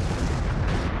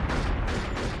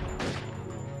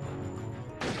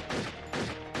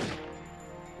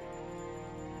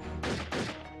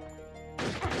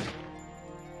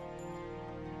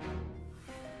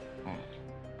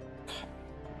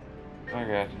 Oh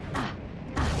god.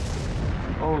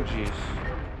 Oh jeez.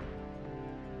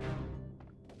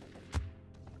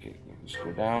 Okay, let's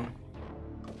go down.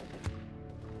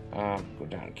 Go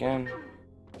down again.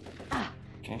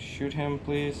 Can I shoot him,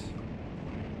 please?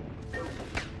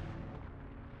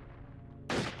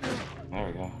 There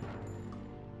we go.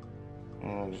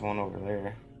 There's one over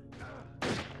there.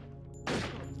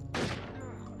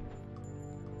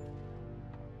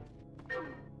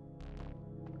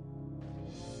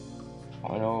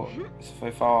 All I know is if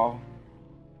I fall,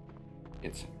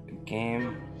 it's a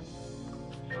game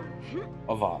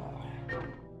over.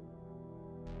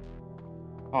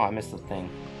 Oh, I missed the thing.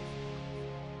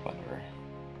 Whatever.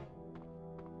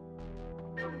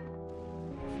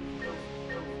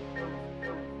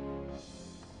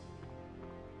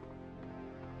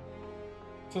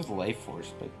 It says life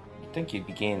force, but you'd think you'd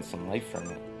be gaining some life from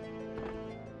it.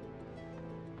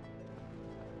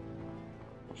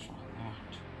 What's wrong with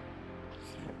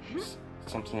that? Is there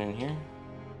something in here?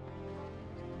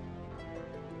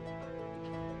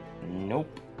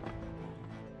 Nope.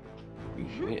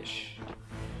 You wish.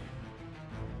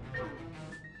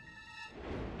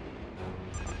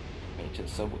 Maybe to the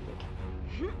subway.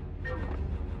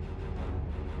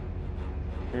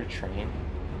 There's a train.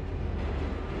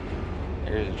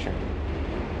 There's a train.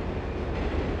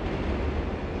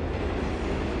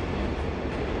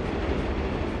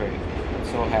 Great. I'm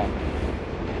so happy.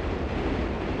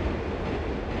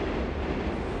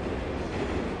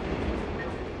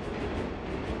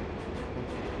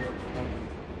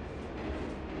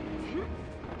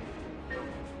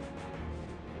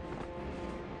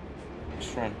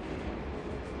 Just run.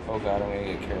 Oh god, I'm gonna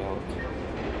get killed.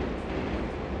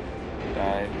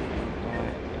 Die.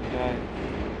 Die.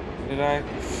 Did I?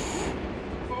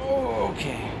 Oh,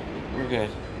 okay. We're good.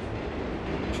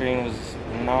 The train was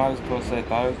not as close as I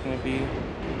thought it was going to be.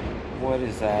 What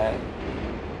is that?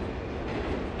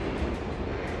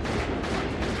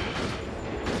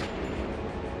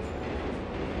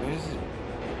 What is it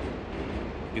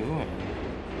doing?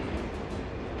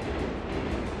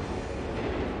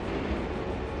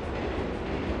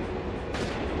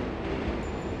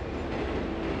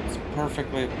 It's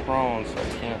perfectly prone, so I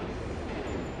can't.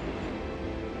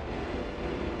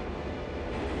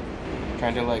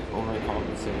 Trying to like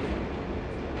overcompensate.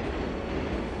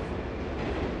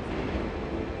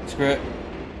 Screw it.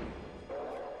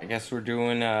 I guess we're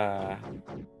doing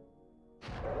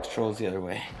controls the other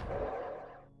way.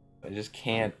 I just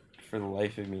can't, for the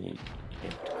life of me,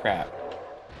 crap.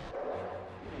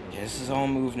 Okay, this is all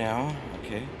move now.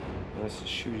 Okay, this is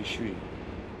shooty.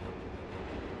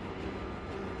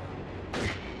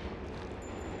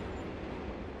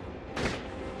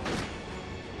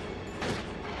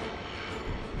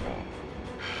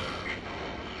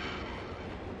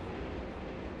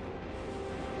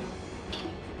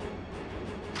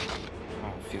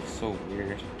 Oh, it feels so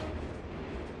weird.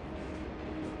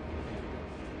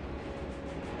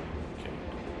 Okay,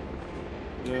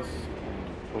 just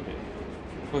hook it.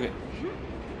 Hook it.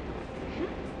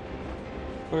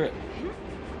 Hook it.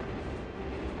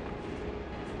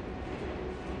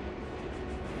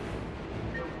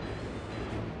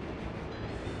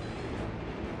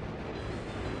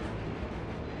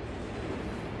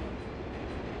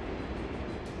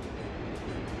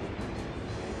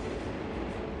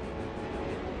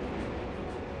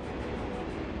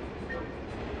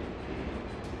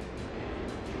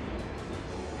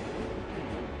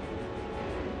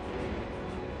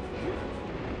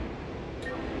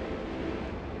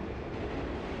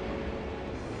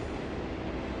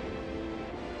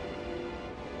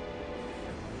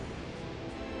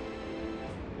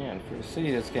 Man, for a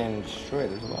city that's getting destroyed,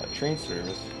 there's a lot of train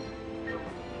service.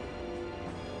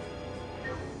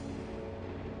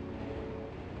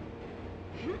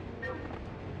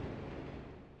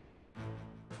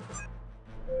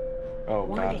 Oh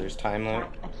god, there's time limit.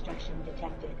 Track obstruction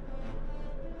detected.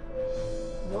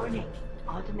 Warning.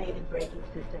 Automated braking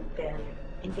system failure.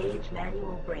 Engage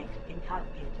manual brakes in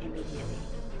cockpit immediately.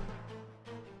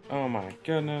 Oh my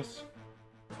goodness.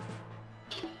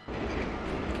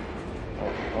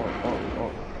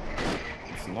 Oh.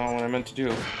 That's not what I meant to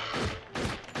do.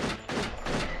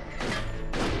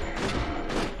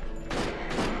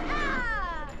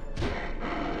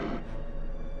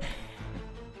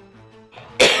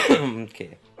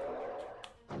 Okay.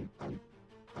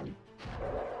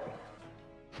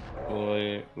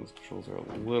 Boy, those controls are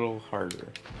a little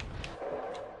harder.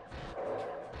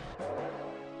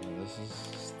 Okay, this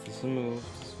is a move.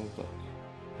 This one's look.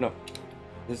 No,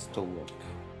 this is the look.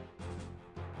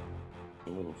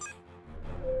 Move.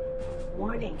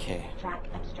 Warning. Okay. Track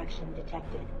obstruction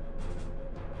detected.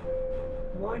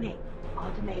 Warning.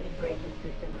 Automated braking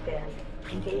system failure.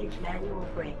 Engage manual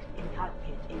brakes in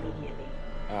cockpit immediately.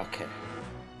 Okay.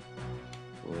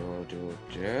 We'll do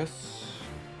this.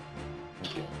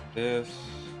 Okay, this.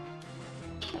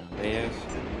 And this.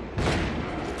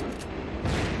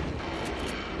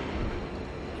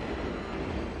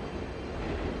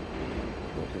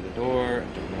 Go through the door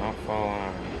and do not fall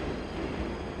on.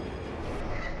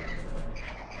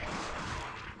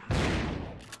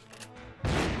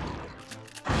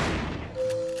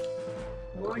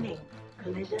 Warning.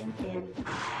 Collision in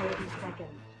 30 seconds.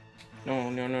 No.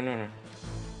 I'm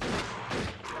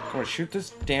gonna shoot this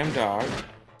damn dog.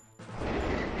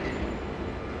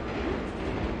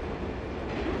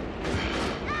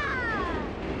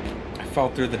 I fell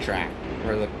through the track,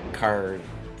 or the car.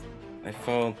 I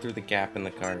fell through the gap in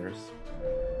the cars.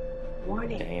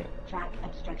 Warning. Dang it. Track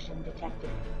obstruction detected.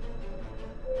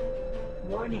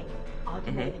 Warning.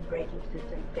 Automated braking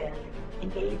system failure.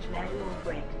 Engage manual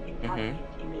brakes in cockpit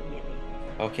immediately.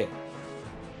 Okay.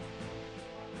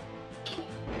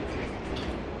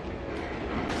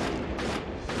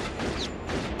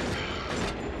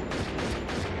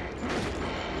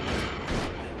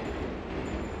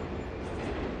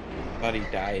 I thought he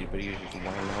died, but he was just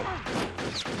wound up.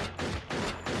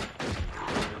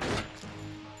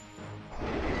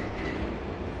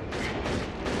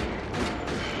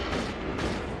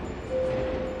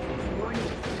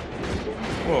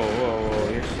 Whoa,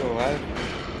 you're still alive?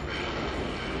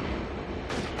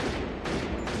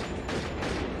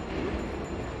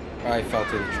 Oh, I fell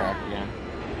through the track again.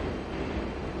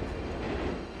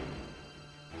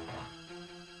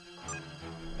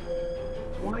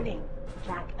 Warning.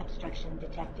 Track obstruction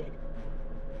detected.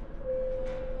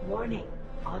 Warning.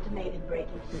 Automated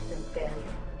braking system failure.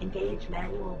 Engage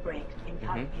manual brakes in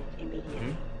cockpit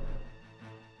immediately.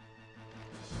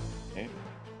 Okay.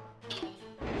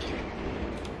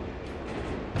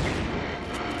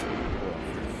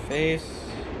 Face.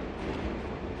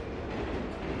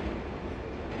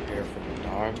 Prepare for the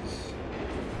dogs.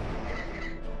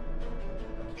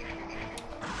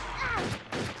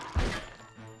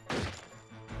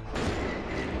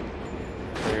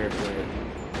 Prepare for it.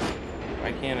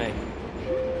 Why can't I?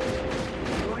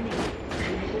 Warning.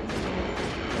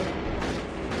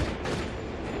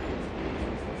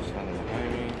 There's nothing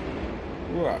behind me.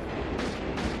 Whoa.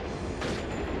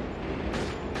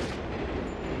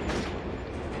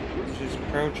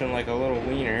 crouching like a little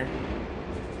wiener.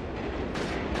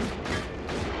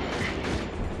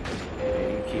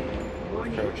 Okay, you keep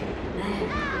crouching.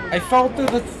 I fell through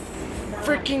the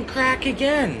freaking crack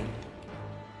again!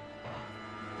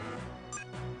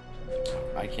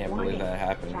 I can't believe that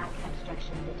happened. Track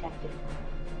obstruction detected.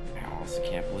 I also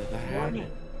can't believe that happened.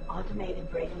 Warning. Automated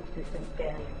braking system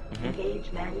failure.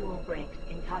 Engage manual brakes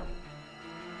in cut.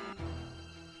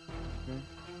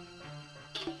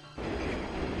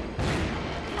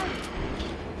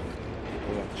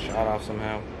 We got the shot off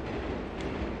somehow.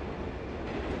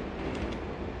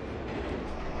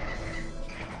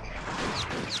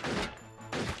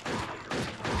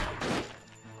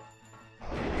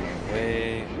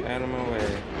 Way out of my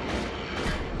way.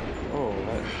 Oh,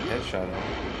 that headshot him.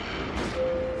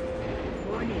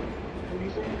 Warning.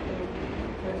 Collision in 30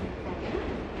 seconds.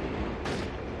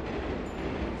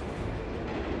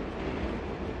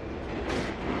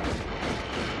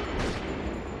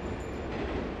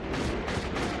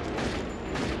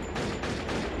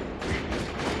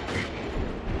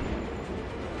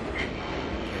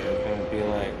 Okay, it's gonna be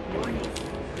like,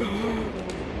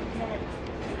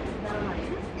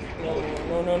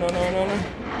 no, no, no, no, no, no.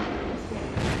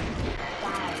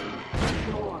 5,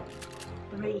 4,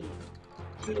 3,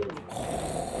 2.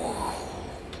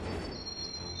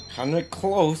 Kinda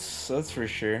close, that's for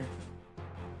sure.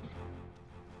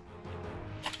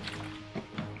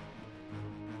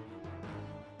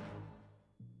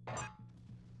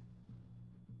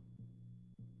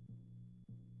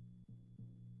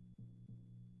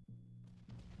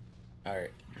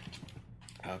 Alright.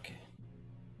 Okay.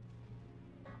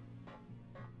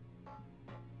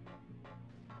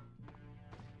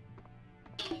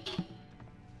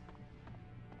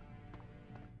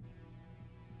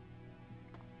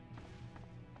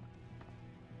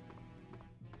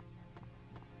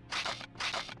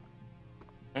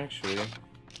 Actually,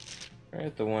 we're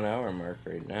at the 1 hour mark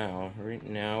right now. Right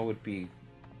now would be,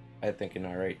 I think, an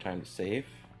alright time to save.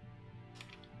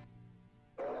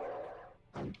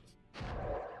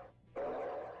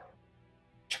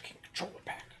 Checking controller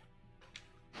pack.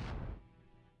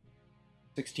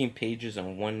 16 pages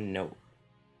on one note.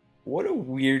 What a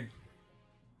weird...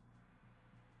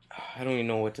 I don't even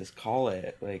know what to call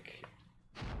it. Like,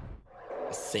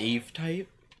 a save type?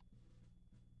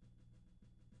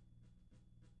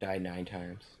 Died 9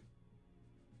 times.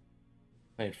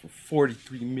 Played for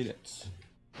 43 minutes.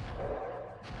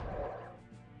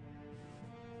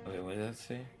 Okay, what did that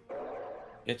say?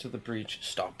 Get to the breach,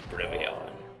 stop Oblivion.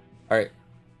 Alright,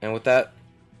 and with that,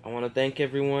 I want to thank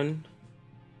everyone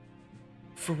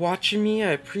for watching me. I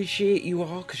appreciate you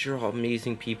all, because you're all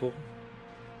amazing people.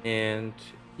 And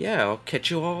yeah, I'll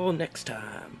catch you all next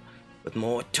time with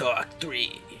more Turok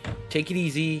 3. Take it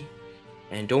easy,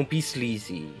 and don't be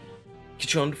sleazy.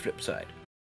 Catch you on the flip side.